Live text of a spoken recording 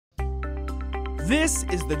This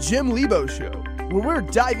is the Jim Lebo Show, where we're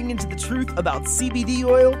diving into the truth about CBD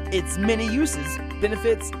oil, its many uses,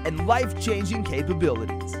 benefits, and life-changing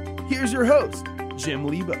capabilities. Here's your host, Jim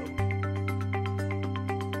Lebo.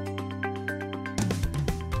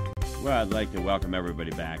 Well, I'd like to welcome everybody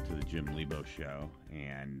back to the Jim Lebo Show,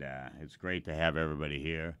 and it's great to have everybody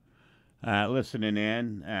here listening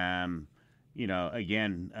in.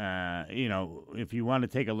 If you want to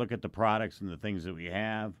take a look at the products and the things that we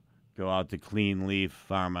have, go out to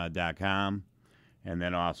cleanleafpharma.com, and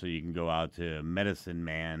then also you can go out to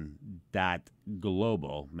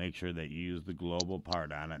medicineman.global. Make sure that you use the global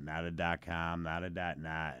part on it, not a .com, not a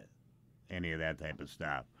 .net, any of that type of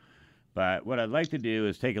stuff. But what I'd like to do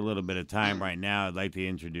is take a little bit of time right now. I'd like to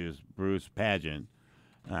introduce Bruce Pageant,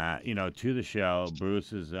 to the show.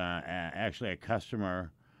 Bruce is actually a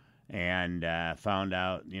customer and found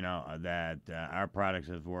out, that our products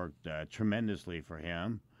have worked tremendously for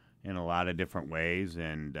him in a lot of different ways.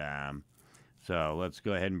 And so let's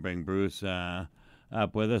go ahead and bring Bruce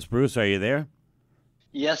up with us. Bruce, are you there?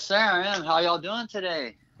 Yes, sir, I am. How y'all doing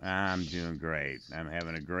today? I'm doing great. I'm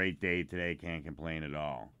having a great day today. Can't complain at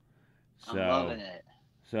all. I'm loving it.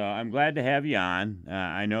 So I'm glad to have you on.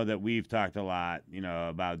 I know that we've talked a lot,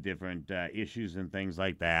 about different issues and things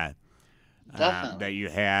like that. That you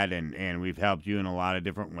had, and we've helped you in a lot of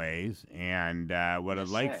different ways. And what I'd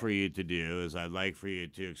like for you to do is I'd like for you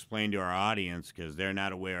to explain to our audience, because they're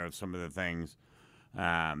not aware of some of the things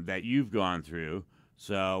that you've gone through.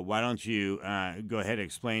 So why don't you go ahead and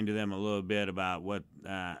explain to them a little bit about what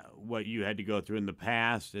you had to go through in the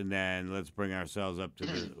past, and then let's bring ourselves up to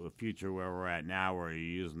the future where we're at now, where you're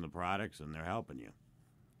using the products and they're helping you.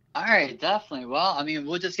 All right, definitely. Well,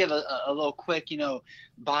 we'll just give a little quick,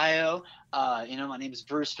 bio. My name is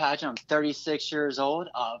Bruce Pageant. I'm 36 years old.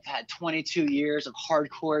 I've had 22 years of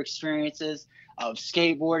hardcore experiences of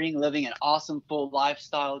skateboarding, living an awesome full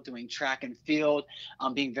lifestyle, doing track and field,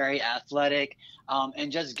 being very athletic,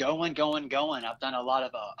 and just going. I've done a lot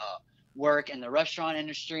of work in the restaurant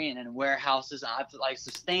industry and in warehouses. I've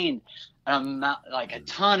sustained a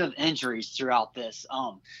ton of injuries throughout this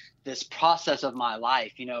process of my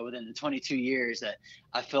life, within the 22 years that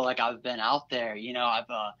I feel like I've been out there. I've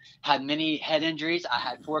had many head injuries. I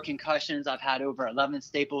had 4 concussions. I've had over 11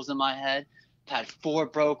 staples in my head. I've had 4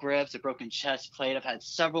 broke ribs, a broken chest plate. I've had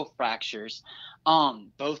several fractures.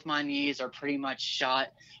 Both my knees are pretty much shot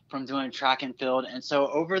from doing track and field. And so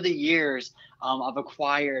over the years, I've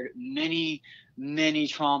acquired many, many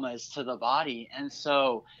traumas to the body. And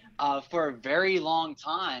so for a very long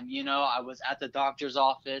time, I was at the doctor's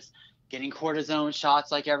office getting cortisone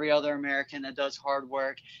shots like every other American that does hard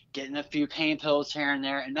work, getting a few pain pills here and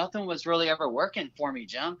there, and nothing was really ever working for me,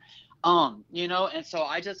 Jim. And so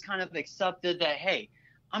I just kind of accepted that, hey,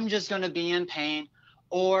 I'm just going to be in pain,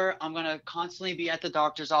 or I'm going to constantly be at the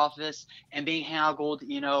doctor's office and being haggled,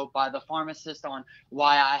 by the pharmacist on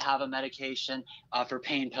why I have a medication for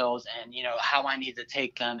pain pills and, how I need to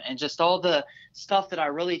take them, and just all the stuff that I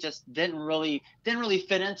really just didn't really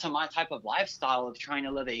fit into my type of lifestyle of trying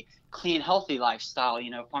to live a clean, healthy lifestyle.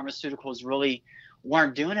 Pharmaceuticals really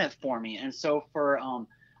weren't doing it for me. And so for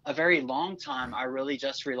a very long time, I really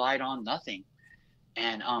just relied on nothing.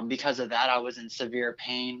 And because of that, I was in severe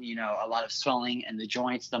pain, a lot of swelling in the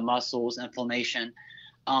joints, the muscles, inflammation.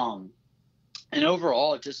 And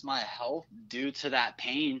overall, just my health due to that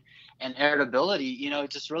pain and irritability,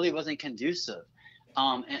 just really wasn't conducive.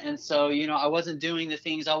 And so, I wasn't doing the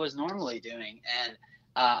things I was normally doing. And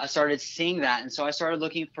I started seeing that. And so I started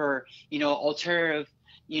looking for, alternative,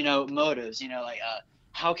 motives,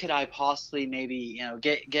 how could I possibly maybe,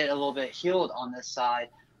 get a little bit healed on this side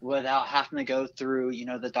without having to go through,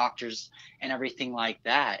 the doctors and everything like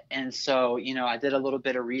that. And so, I did a little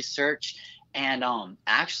bit of research, and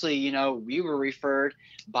actually, we were referred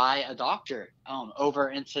by a doctor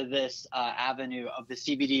over into this avenue of the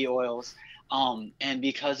CBD oils. And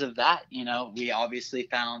because of that, we obviously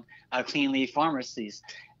found Clean Leaf Pharmacies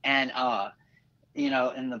and,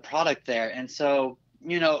 in the product there. And so,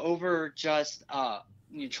 over just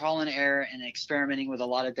trial and error and experimenting with a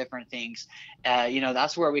lot of different things,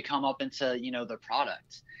 that's where we come up into, the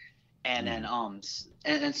product. And then,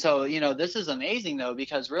 and so, this is amazing though,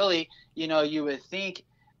 because really, you would think,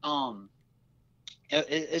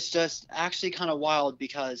 it's just actually kind of wild,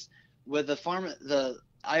 because with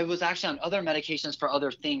I was actually on other medications for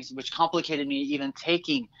other things, which complicated me even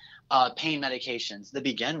taking pain medications to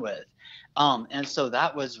begin with. And so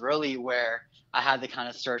that was really where I had to kind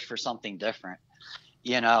of search for something different.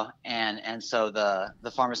 And so the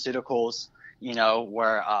pharmaceuticals,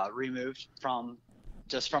 were removed from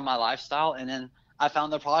my lifestyle. And then I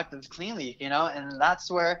found the product of Clean Leaf, and that's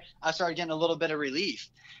where I started getting a little bit of relief.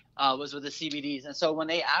 Was with the CBDs. And so when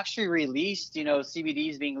they actually released,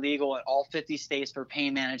 CBDs being legal in all 50 states for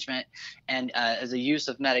pain management and as a use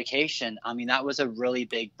of medication, I mean, that was a really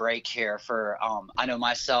big break here for, I know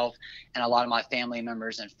myself and a lot of my family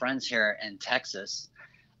members and friends here in Texas,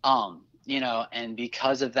 and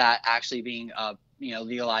because of that actually being,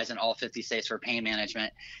 legalized in all 50 states for pain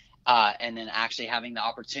management, and then actually having the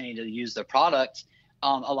opportunity to use the product,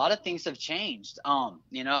 a lot of things have changed. I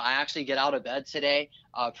actually get out of bed today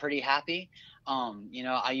pretty happy.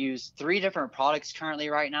 I use 3 different products currently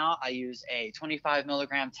right now. I use a 25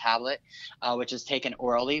 milligram tablet, which is taken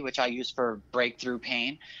orally, which I use for breakthrough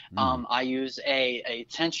pain. I use a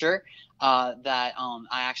tincture that I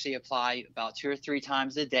actually apply about 2 or 3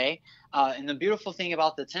 times a day. And the beautiful thing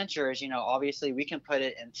about the tincture is, obviously we can put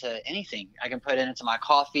it into anything. I can put it into my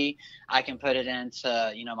coffee. I can put it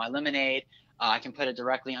into, my lemonade. I can put it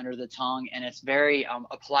directly under the tongue, and it's very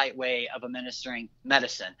a polite way of administering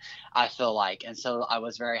medicine, I feel like. And so I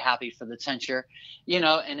was very happy for the tincture,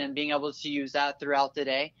 and then being able to use that throughout the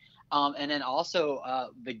day. And then also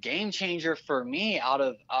the game changer for me out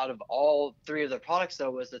of all 3 of the products,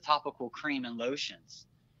 though, was the topical cream and lotions.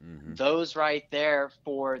 Mm-hmm. Those right there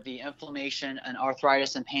for the inflammation and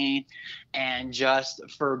arthritis and pain, and just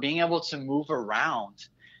for being able to move around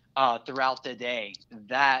throughout the day.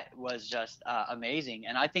 That was just amazing.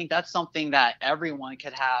 And I think that's something that everyone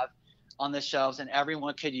could have on the shelves and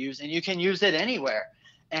everyone could use, and you can use it anywhere.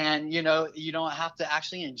 And, you don't have to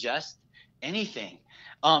actually ingest anything.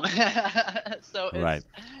 So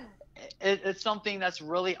it's something that's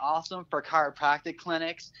really awesome for chiropractic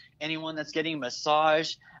clinics, anyone that's getting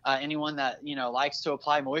massage, anyone that, likes to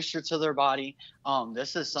apply moisture to their body.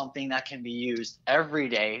 This is something that can be used every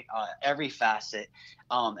day, every facet,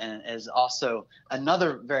 and is also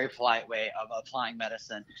another very polite way of applying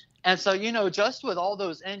medicine. And so, just with all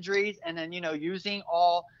those injuries and then, using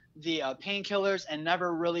all the painkillers and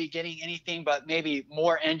never really getting anything but maybe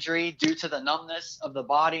more injury due to the numbness of the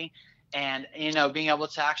body, and, being able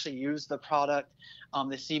to actually use the product,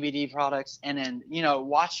 the CBD products, and then,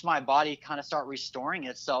 watch my body kind of start restoring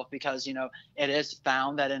itself, because, it is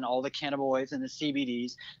found that in all the cannabinoids and the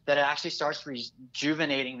CBDs that it actually starts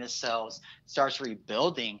rejuvenating the cells, starts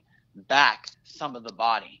rebuilding back some of the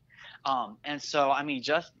body. And so, I mean,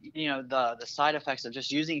 just, the side effects of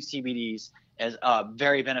just using CBDs is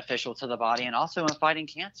very beneficial to the body, and also in fighting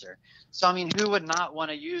cancer. So, I mean, who would not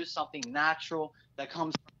want to use something natural that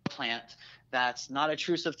comes from a plant, that's not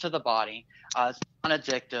intrusive to the body, it's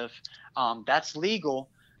non-addictive, that's legal,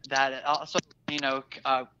 that also,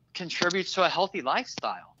 contributes to a healthy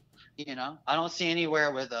lifestyle. I don't see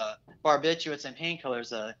anywhere with barbiturates and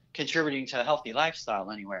painkillers contributing to a healthy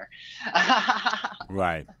lifestyle anywhere.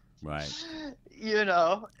 Right.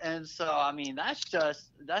 And so, I mean, that's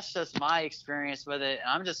just my experience with it. And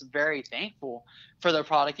I'm just very thankful for the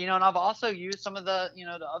product, and I've also used some of the,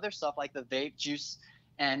 the other stuff like the vape juice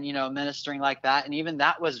and, administering like that. And even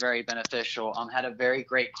that was very beneficial. Had a very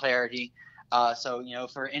great clarity. So,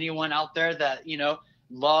 for anyone out there that,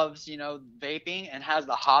 loves, vaping and has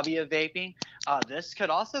the hobby of vaping, this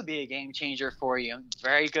could also be a game changer for you. It's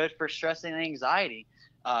very good for stress and anxiety.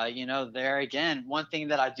 There again, one thing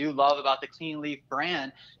that I do love about the Clean Leaf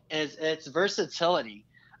brand is its versatility.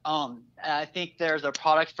 I think there's a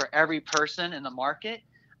product for every person in the market.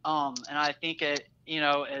 And I think it,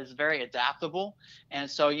 is very adaptable. And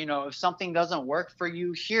so, if something doesn't work for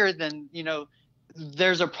you here, then,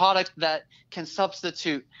 there's a product that can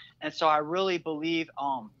substitute. And so I really believe,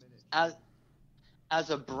 as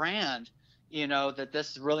a brand, that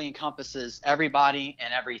this really encompasses everybody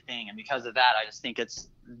and everything. And because of that, I just think it's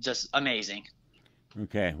just amazing.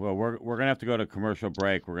 Okay. Well, we're going to have to go to commercial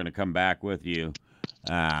break. We're going to come back with you.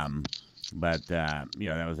 But that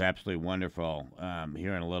was absolutely wonderful,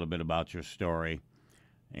 hearing a little bit about your story.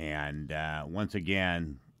 And once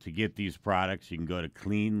again, to get these products, you can go to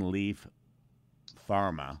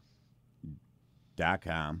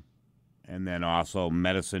cleanleafpharma.com and then also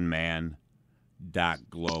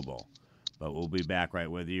medicineman.global. But we'll be back right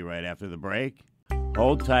with you right after the break.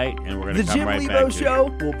 Hold tight, and we're going to come right back. The Jim Lebo Show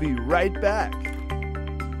will be right back.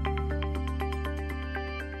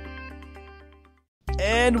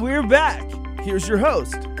 And we're back. Here's your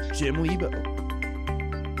host, Jim Lebo.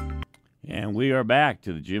 And we are back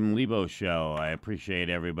to the Jim Lebo Show. I appreciate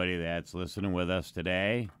everybody that's listening with us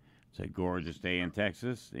today. It's a gorgeous day in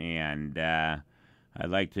Texas, and I'd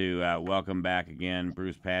like to welcome back again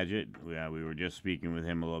Bruce Padgett. We were just speaking with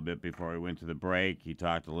him a little bit before we went to the break. He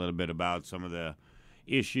talked a little bit about some of the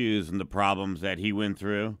issues and the problems that he went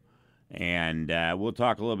through, And we'll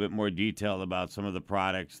talk a little bit more detail about some of the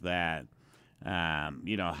products that,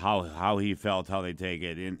 how he felt, how they take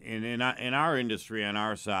it. In our industry, on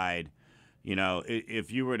our side,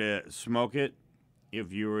 if you were to smoke it,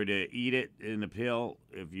 if you were to eat it in a pill,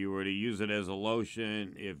 if you were to use it as a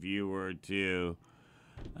lotion, if you were to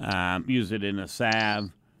use it in a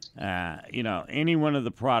salve, any one of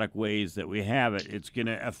the product ways that we have it, it's going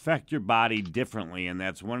to affect your body differently. And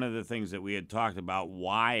that's one of the things that we had talked about,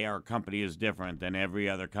 why our company is different than every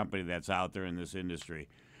other company that's out there in this industry.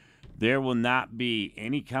 There will not be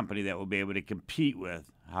any company that will be able to compete with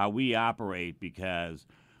how we operate, because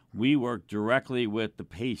we work directly with the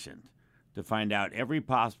patient to find out every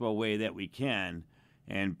possible way that we can.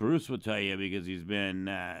 And Bruce will tell you, because he's been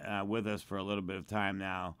with us for a little bit of time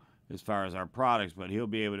now as far as our products, but he'll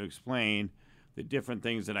be able to explain the different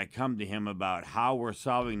things that I come to him about, how we're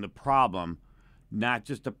solving the problem, not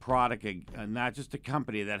just a product, not just a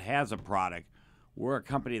company that has a product. We're a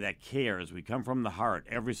company that cares. We come from the heart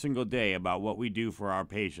every single day about what we do for our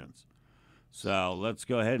patients. So let's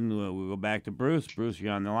go ahead and we'll go back to Bruce. Bruce, you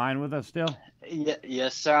on the line with us still?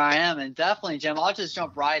 Yes, sir, I am. And definitely, Jim, I'll just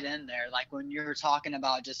jump right in there. Like when you're talking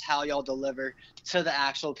about just how y'all deliver to the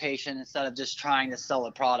actual patient instead of just trying to sell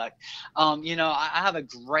a product. I have a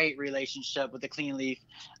great relationship with the Clean Leaf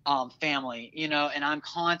family, and I'm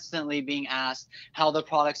constantly being asked how the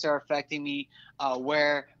products are affecting me.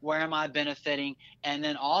 Where am I benefiting? And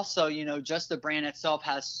then also, just the brand itself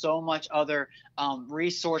has so much other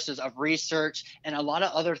resources of research and a lot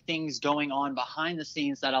of other things going on behind the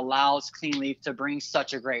scenes that allows Clean Leaf to bring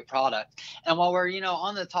such a great product. And while we're,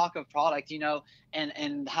 on the talk of product,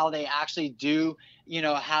 and how they actually do,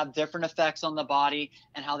 have different effects on the body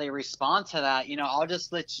and how they respond to that, I'll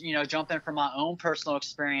just let jump in from my own personal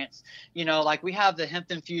experience. Like we have the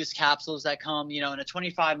hemp infused capsules that come, in a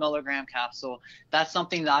 25 milligram capsule. That's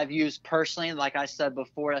something that I've used personally. Like I said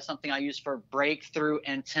before, that's something I use for breakthrough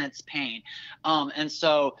intense pain. And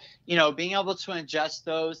so, being able to ingest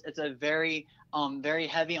those, it's a very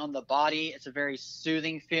heavy on the body. It's a very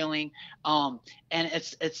soothing feeling. And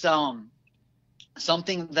it's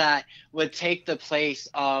something that would take the place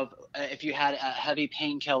of if you had a heavy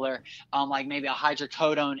painkiller, like maybe a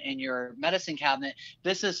hydrocodone in your medicine cabinet.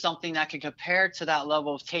 This is something that can compare to that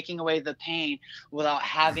level of taking away the pain without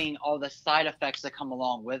having all the side effects that come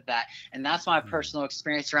along with that. And that's my personal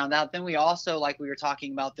experience around that. Then we also, like we were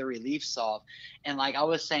talking about the Relief Solve. And like I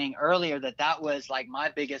was saying earlier, that was like my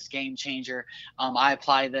biggest game changer. I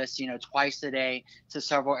apply this, twice a day to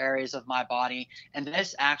several areas of my body. And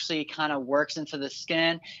this actually kind of works into the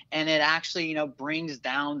skin, and it actually, brings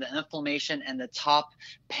down the inflammation and the top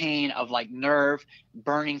pain of like nerve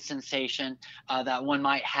burning sensation that one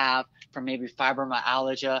might have from maybe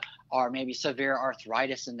fibromyalgia or maybe severe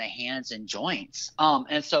arthritis in the hands and joints.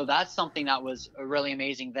 And so that's something that was really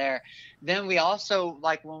amazing there. Then we also,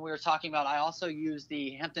 like when we were talking about, I also use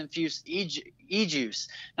the hemp infused e-juice.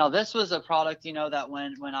 Now this was a product, that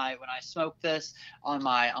when I smoked this on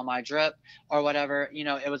my drip or whatever,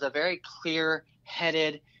 it was a very clear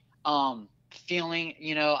headed feeling,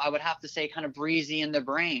 I would have to say kind of breezy in the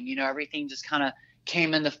brain, everything just kind of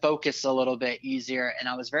came into focus a little bit easier, and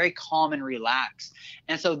I was very calm and relaxed.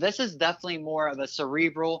 And so this is definitely more of a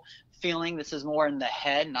cerebral feeling. This is more in the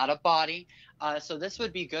head, not a body. So this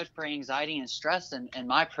would be good for anxiety and stress, in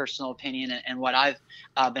my personal opinion, and what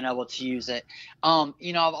I've been able to use it. I've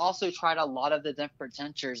also tried a lot of the different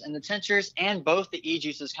tinctures, and the tinctures and both the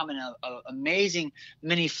e-juices come in a amazing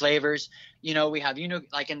many flavors. We have,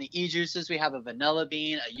 like in the e-juices, we have a vanilla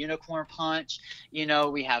bean, a unicorn punch,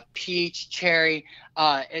 we have peach, cherry.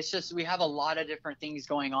 It's just, we have a lot of different things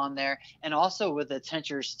going on there, and also with the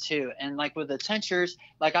tinctures too. And like with the tinctures,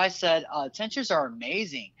 like I said, tinctures are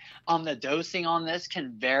amazing. The dosing on this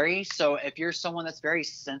can vary. So if you're someone that's very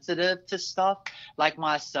sensitive to stuff like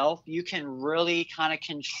myself, you can really kind of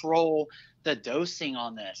control the dosing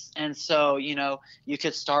on this. And so, you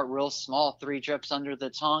could start real small, 3 drips under the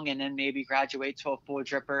tongue, and then maybe graduate to a full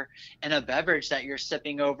dripper in a beverage that you're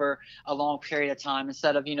sipping over a long period of time.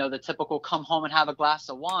 Instead of, the typical come home and have a glass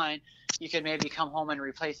of wine, you could maybe come home and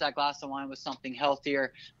replace that glass of wine with something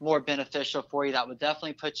healthier, more beneficial for you, that would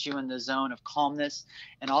definitely put you in the zone of calmness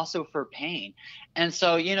and also for pain. And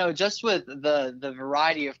so, just with the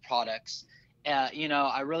variety of products,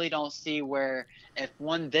 I really don't see where if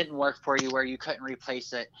one didn't work for you, where you couldn't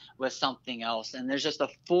replace it with something else. And there's just a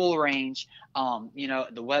full range.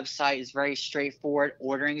 The website is very straightforward.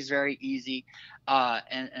 Ordering is very easy.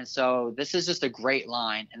 And so this is just a great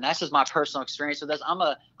line. And that's just my personal experience with this. I'm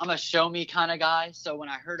a show me kind of guy. So when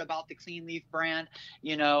I heard about the Clean Leaf brand,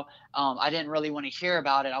 I didn't really want to hear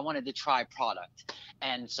about it. I wanted to try product.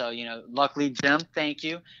 And so, luckily, Jim, thank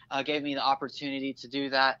you, gave me the opportunity to do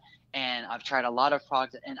that. And I've tried a lot of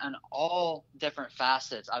products, and on all different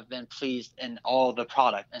facets, I've been pleased in all the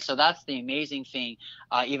product. And so that's the amazing thing.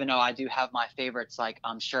 Even though I do have my favorites, like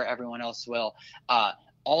I'm sure everyone else will,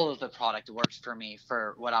 all of the product works for me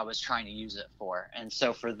for what I was trying to use it for. And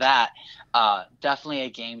so for that, definitely a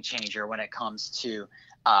game changer when it comes to,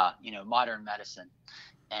 modern medicine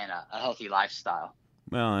and a healthy lifestyle.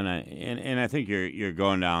 Well, and I think you're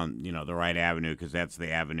going down, the right avenue, because that's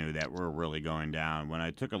the avenue that we're really going down. When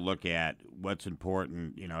I took a look at what's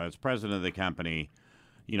important, as president of the company,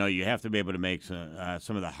 you have to be able to make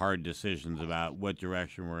some of the hard decisions about what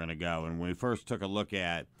direction we're going to go. And when we first took a look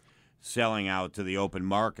at selling out to the open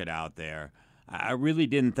market out there, I really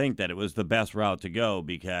didn't think that it was the best route to go,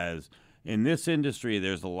 because in this industry,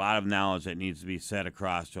 there's a lot of knowledge that needs to be set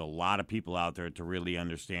across to a lot of people out there to really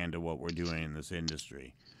understand what we're doing in this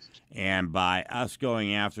industry. And by us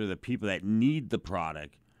going after the people that need the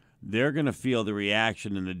product, they're going to feel the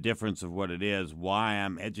reaction and the difference of what it is, why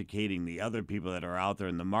I'm educating the other people that are out there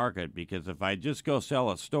in the market. Because if I just go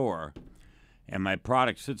sell a store and my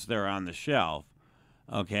product sits there on the shelf,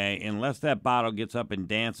 okay, unless that bottle gets up and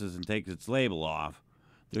dances and takes its label off,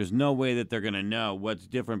 there's no way that they're going to know what's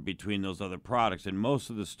different between those other products. And most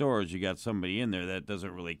of the stores, you got somebody in there that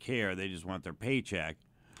doesn't really care. They just want their paycheck.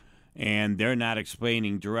 And they're not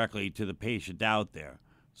explaining directly to the patient out there.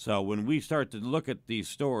 So when we start to look at these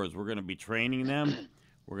stores, we're going to be training them.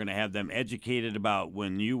 We're going to have them educated about,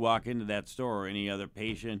 when you walk into that store or any other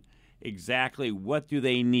patient, exactly what do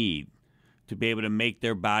they need to be able to make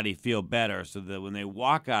their body feel better, so that when they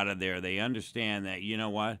walk out of there, they understand that, you know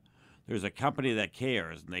what, there's a company that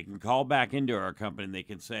cares, and they can call back into our company and they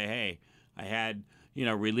can say, hey, I had,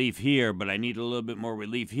 relief here, but I need a little bit more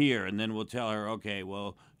relief here. And then we'll tell her, okay,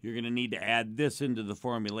 well, you're going to need to add this into the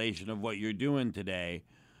formulation of what you're doing today,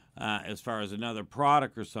 as far as another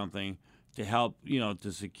product or something, to help,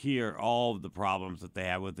 to secure all of the problems that they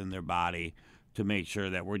have within their body, to make sure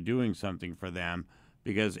that we're doing something for them.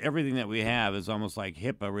 Because everything that we have is almost like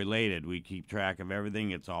HIPAA related. We keep track of everything.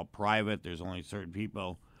 It's all private. There's only certain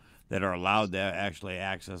people that are allowed to actually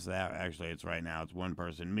access that. Actually, it's right now, it's one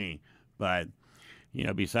person, me. But,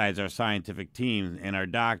 besides our scientific team and our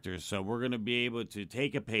doctors. So we're going to be able to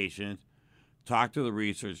take a patient, talk to the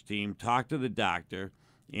research team, talk to the doctor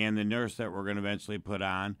and the nurse that we're going to eventually put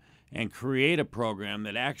on, and create a program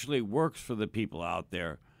that actually works for the people out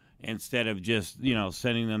there, instead of just,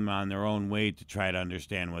 sending them on their own way to try to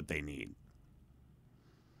understand what they need.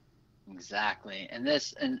 Exactly. And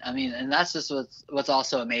that's just what's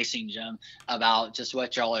also amazing, Jim, about just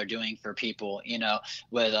what y'all are doing for people,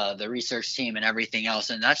 with the research team and everything else.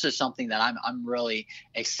 And that's just something that I'm really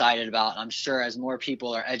excited about. I'm sure as more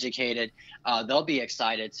people are educated, they'll be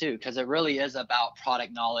excited too, because it really is about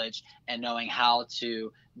product knowledge and knowing how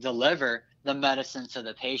to deliver the medicine to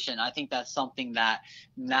the patient. I think that's something that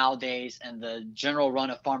nowadays, in the general run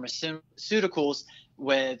of pharmaceuticals,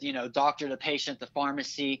 with doctor to patient, the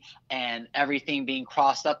pharmacy, and everything being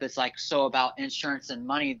crossed up, it's like so about insurance and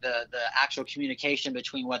money. The actual communication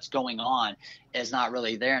between what's going on is not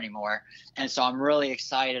really there anymore. And so I'm really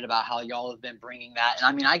excited about how y'all have been bringing that.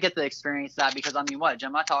 And I get to experience that because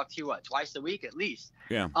Jim, I talk to you twice a week at least.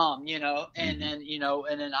 Yeah. And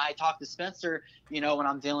then I talk to Spencer, when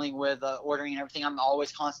I'm dealing with ordering and everything. I'm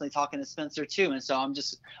always constantly talking to Spencer too. And so I'm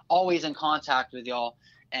just always in contact with y'all.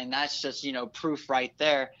 And that's just, proof right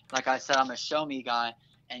there. Like I said, I'm a show me guy,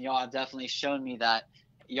 and y'all have definitely shown me that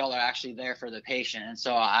y'all are actually there for the patient. And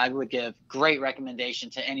so I would give great recommendation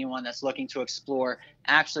to anyone that's looking to explore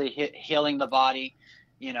actually healing the body.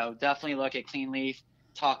 Definitely look at Clean Leaf,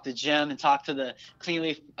 talk to Jim, and talk to the Clean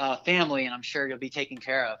Leaf family, and I'm sure you'll be taken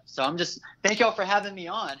care of. So thank y'all for having me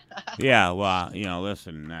on. Yeah, well,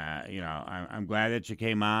 listen, I'm glad that you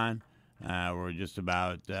came on. We're just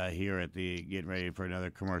about here at getting ready for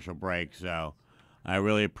another commercial break, so I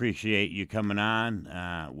really appreciate you coming on.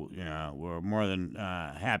 We're more than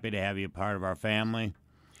happy to have you part of our family,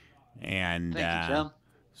 and thank you, Jim.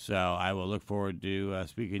 So I will look forward to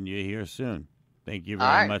speaking to you here soon. Thank you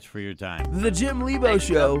very much for your time. The Jim Lebo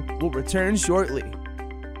Show will return shortly.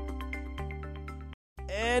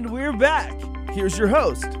 And we're back. Here's your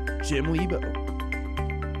host, Jim Lebo.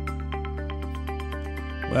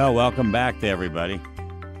 Well, welcome back to everybody.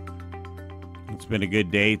 It's been a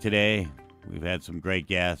good day today. We've had some great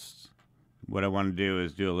guests. What I want to do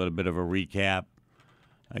is do a little bit of a recap.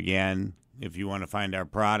 Again, if you want to find our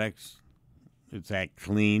products, it's at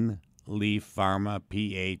Clean Leaf Pharma,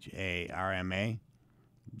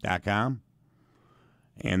 PHARMA.com.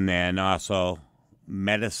 And then also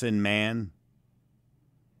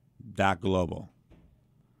medicineman.global.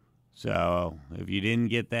 So if you didn't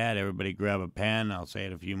get that, everybody grab a pen. I'll say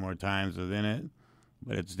it a few more times within it.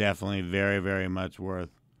 But it's definitely very, very much worth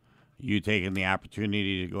you taking the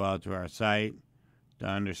opportunity to go out to our site to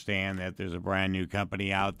understand that there's a brand new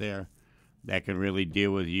company out there that can really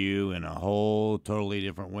deal with you in a whole totally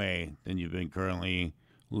different way than you've been currently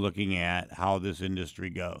looking at how this industry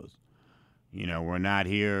goes. You know, we're not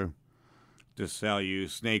here to sell you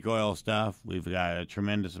snake oil stuff. We've got a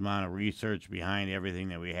tremendous amount of research behind everything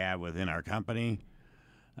that we have within our company.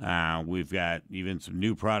 We've got even some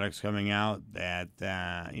new products coming out that,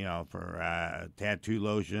 for tattoo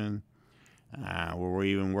lotion, where we're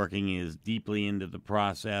even working is deeply into the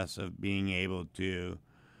process of being able to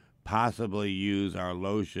possibly use our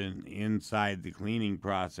lotion inside the cleaning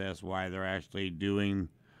process while they're actually doing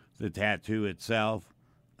the tattoo itself.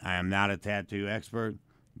 I am not a tattoo expert,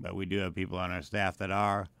 but we do have people on our staff that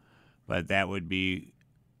are. But that would be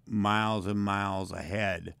miles and miles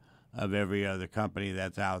ahead of every other company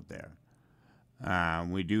that's out there.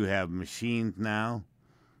 We do have machines now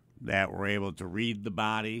that we're able to read the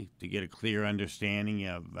body to get a clear understanding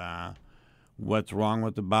of what's wrong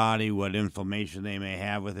with the body, what inflammation they may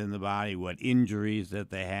have within the body, what injuries that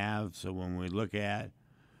they have. So when we look at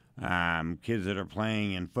kids that are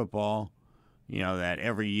playing in football, you know, that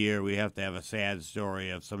every year we have to have a sad story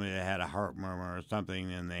of somebody that had a heart murmur or something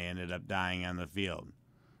and they ended up dying on the field.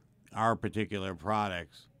 Our particular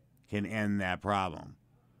products can end that problem.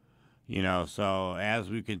 You know, so as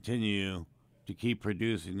we continue to keep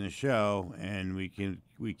producing the show and we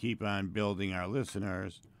keep on building our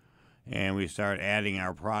listeners and we start adding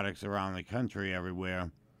our products around the country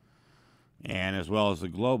everywhere, and as well as the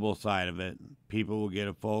global side of it, people will get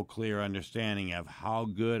a full, clear understanding of how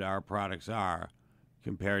good our products are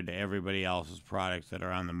compared to everybody else's products that are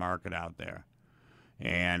on the market out there.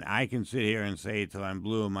 And I can sit here and say till I'm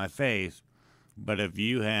blue in my face, but if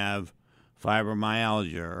you have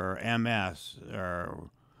fibromyalgia or MS or,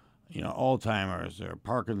 you know, Alzheimer's or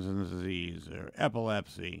Parkinson's disease or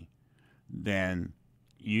epilepsy, then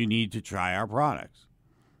you need to try our products.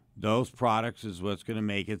 Those products is what's going to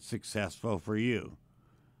make it successful for you.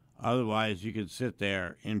 Otherwise, you could sit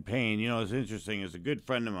there in pain. You know, it's interesting. As a good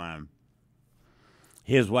friend of mine,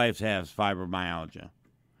 his wife has fibromyalgia,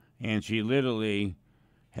 and she literally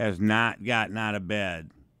has not gotten out of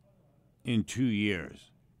bed in 2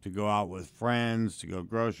 years to go out with friends, to go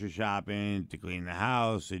grocery shopping, to clean the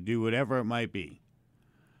house, to do whatever it might be.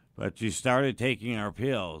 But she started taking our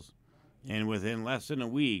pills, and within less than a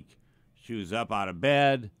week, she was up out of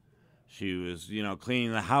bed. She was, you know,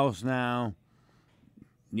 cleaning the house now.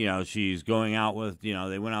 You know, she's going out with, you know,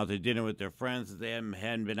 they went out to dinner with their friends that they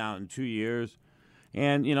hadn't been out in 2 years.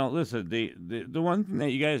 And, you know, listen, the one thing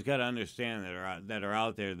that you guys got to understand that are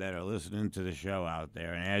out there that are listening to the show out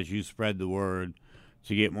there, and as you spread the word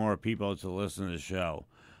to get more people to listen to the show,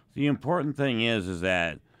 the important thing is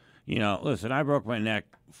that, you know, listen, I broke my neck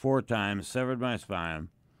 4 times, severed my spine,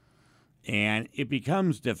 and it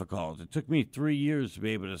becomes difficult. It took me 3 years to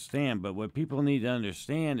be able to stand, but what people need to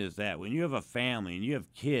understand is that when you have a family and you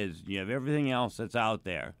have kids and you have everything else that's out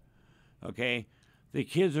there, okay, the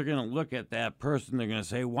kids are going to look at that person. They're going to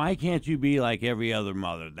say, why can't you be like every other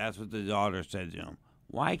mother? That's what the daughter said to him.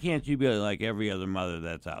 Why can't you be like every other mother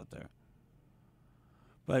that's out there?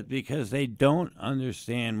 But because they don't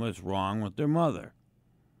understand what's wrong with their mother.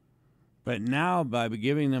 But now by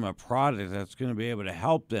giving them a product that's going to be able to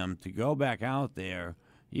help them to go back out there,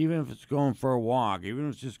 even if it's going for a walk, even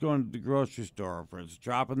if it's just going to the grocery store, if it's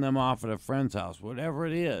dropping them off at a friend's house, whatever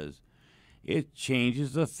it is, it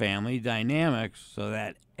changes the family dynamics so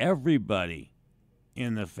that everybody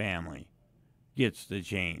in the family gets the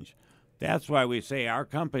change. That's why we say our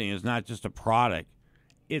company is not just a product,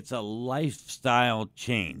 it's a lifestyle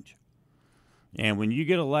change. And when you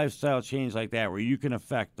get a lifestyle change like that where you can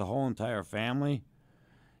affect the whole entire family,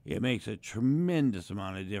 it makes a tremendous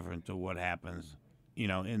amount of difference to what happens, you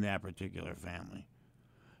know, in that particular family.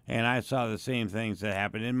 And I saw the same things that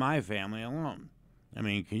happened in my family alone. I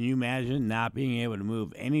mean, can you imagine not being able to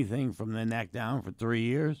move anything from the neck down for 3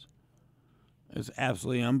 years? It's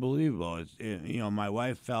absolutely unbelievable. You know, my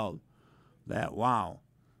wife felt that, wow,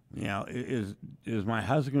 you know, is my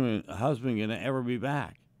husband going to ever be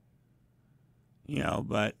back? You know,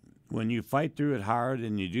 but when you fight through it hard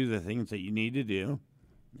and you do the things that you need to do,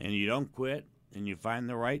 and you don't quit, and you find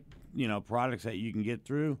the right, products that you can get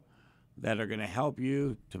through that are going to help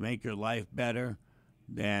you to make your life better,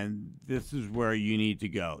 then this is where you need to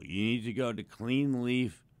go. You need to go to Clean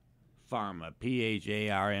Leaf Pharma,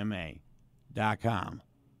 PHARMA.com.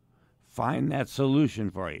 Find that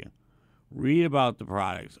solution for you. Read about the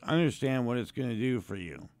products. Understand what it's going to do for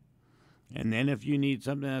you. And then if you need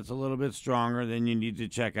something that's a little bit stronger, then you need to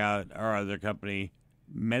check out our other company,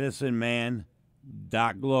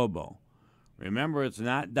 medicineman.global. Remember, it's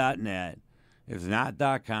not .net, it's not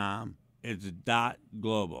 .com, it's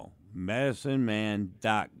 .global.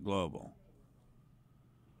 Medicineman.global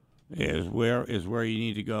is where you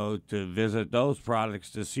need to go to visit those products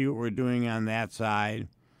to see what we're doing on that side.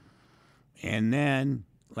 And then,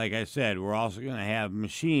 like I said, we're also going to have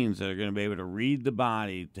machines that are going to be able to read the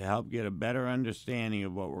body to help get a better understanding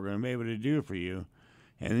of what we're going to be able to do for you.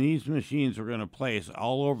 And these machines we're going to place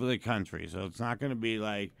all over the country. So it's not going to be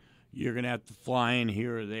like you're going to have to fly in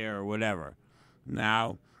here or there or whatever.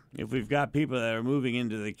 Now, if we've got people that are moving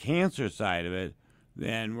into the cancer side of it,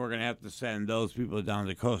 then we're going to have to send those people down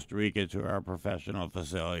to Costa Rica to our professional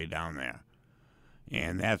facility down there.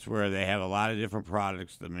 And that's where they have a lot of different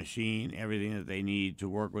products, the machine, everything that they need to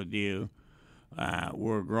work with you.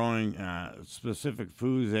 We're growing specific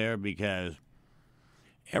foods there because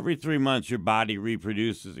every 3 months your body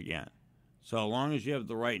reproduces again. So as long as you have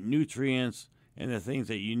the right nutrients and the things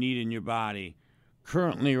that you need in your body,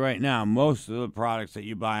 currently right now, most of the products that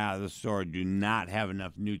you buy out of the store do not have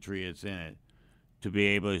enough nutrients in it to be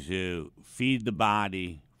able to feed the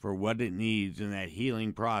body for what it needs in that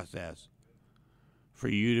healing process for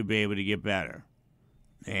you to be able to get better.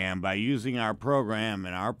 And by using our program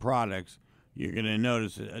and our products, you're going to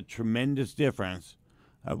notice a tremendous difference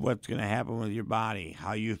of what's going to happen with your body,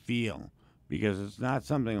 how you feel. Because it's not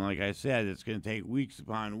something, like I said, it's going to take weeks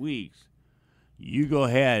upon weeks. You go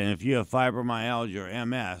ahead, and if you have fibromyalgia or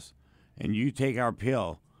MS, and you take our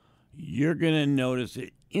pill, you're going to notice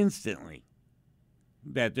it instantly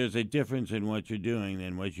that there's a difference in what you're doing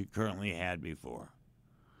than what you currently had before.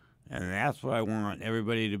 And that's what I want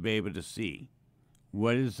everybody to be able to see.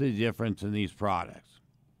 What is the difference in these products?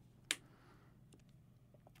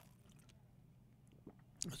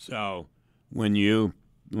 So when you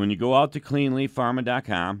go out to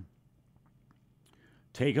cleanleafpharma.com,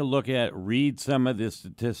 take a look read some of the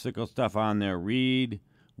statistical stuff on there. Read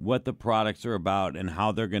what the products are about and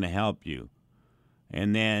how they're going to help you.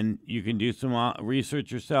 And then you can do some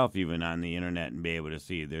research yourself even on the internet and be able to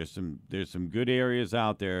see. There's some good areas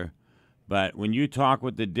out there. But when you talk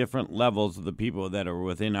with the different levels of the people that are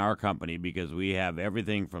within our company, because we have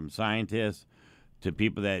everything from scientists to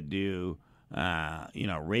people that do,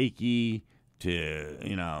 Reiki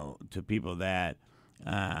to people that,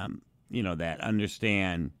 that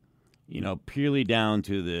understand, purely down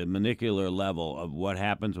to the molecular level of what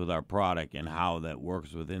happens with our product and how that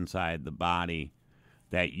works with inside the body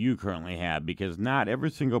that you currently have, because not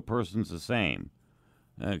every single person's the same.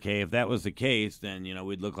 Okay, if that was the case, then,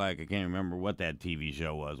 we'd look like, I can't remember what that TV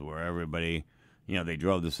show was, where everybody, they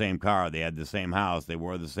drove the same car, they had the same house, they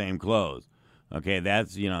wore the same clothes. Okay,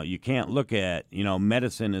 that's, you can't look at,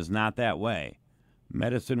 medicine is not that way.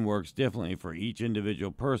 Medicine works differently for each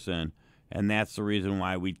individual person, and that's the reason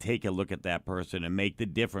why we take a look at that person and make the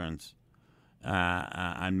difference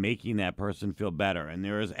on making that person feel better. And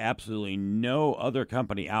there is absolutely no other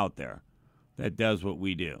company out there that does what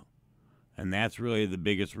we do. And that's really the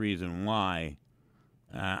biggest reason why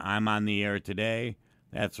I'm on the air today.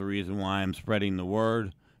 That's the reason why I'm spreading the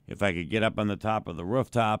word. If I could get up on the top of the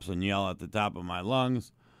rooftops and yell at the top of my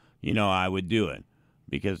lungs, I would do it.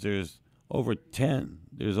 Because there's over 10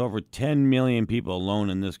 million people alone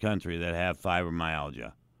in this country that have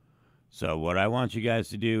fibromyalgia. So what I want you guys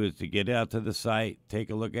to do is to get out to the site, take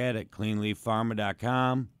a look at it,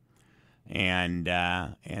 cleanleafpharma.com, and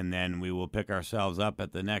then we will pick ourselves up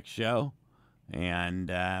at the next show, and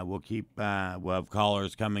we'll have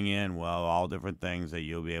callers coming in, we'll have all different things that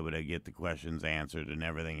you'll be able to get the questions answered and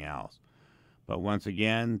everything else. But once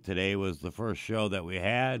again, today was the first show that we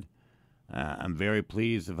had. I'm very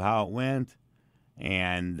pleased of how it went,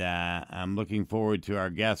 and I'm looking forward to our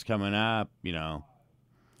guests coming up,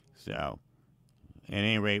 So, at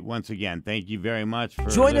any rate, once again, thank you very much for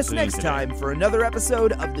Join us listening next today. time for another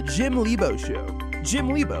episode of The Jim Lebo Show. Jim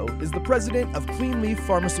Lebo is the president of Clean Leaf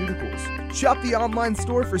Pharmaceuticals. Shop the online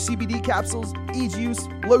store for CBD capsules, e-juice,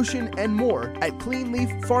 lotion, and more at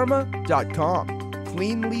cleanleafpharma.com.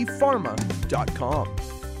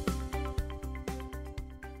 cleanleafpharma.com.